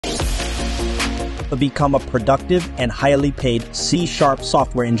become a productive and highly paid C#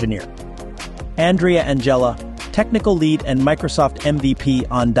 software engineer. Andrea Angela, Technical Lead and Microsoft MVP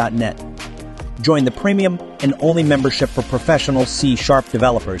on .NET. Join the premium and only membership for professional C#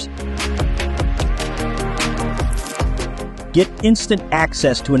 developers. Get instant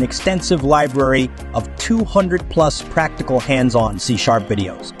access to an extensive library of 200+ practical hands-on C#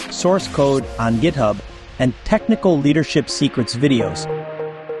 videos, source code on GitHub, and technical leadership secrets videos.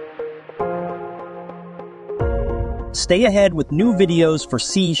 Stay ahead with new videos for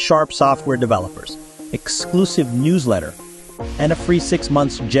C# software developers, exclusive newsletter, and a free 6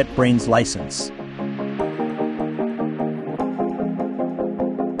 months JetBrains license.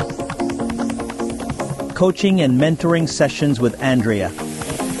 Coaching and mentoring sessions with Andrea.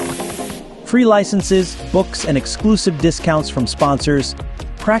 Free licenses, books, and exclusive discounts from sponsors.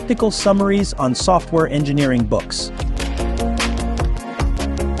 Practical summaries on software engineering books.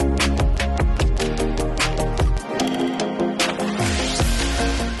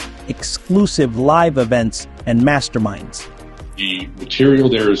 Exclusive live events and masterminds. The material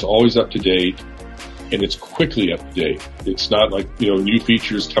there is always up to date, and it's quickly up to date. It's not like, new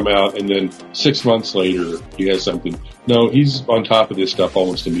features come out and then 6 months later he has something. No, he's on top of this stuff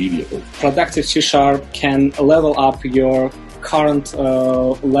almost immediately. Productive C# can level up your current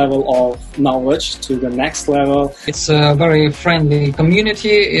level of knowledge to the next level. It's a very friendly community.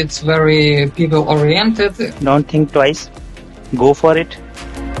 It's very people-oriented. Don't think twice. Go for it.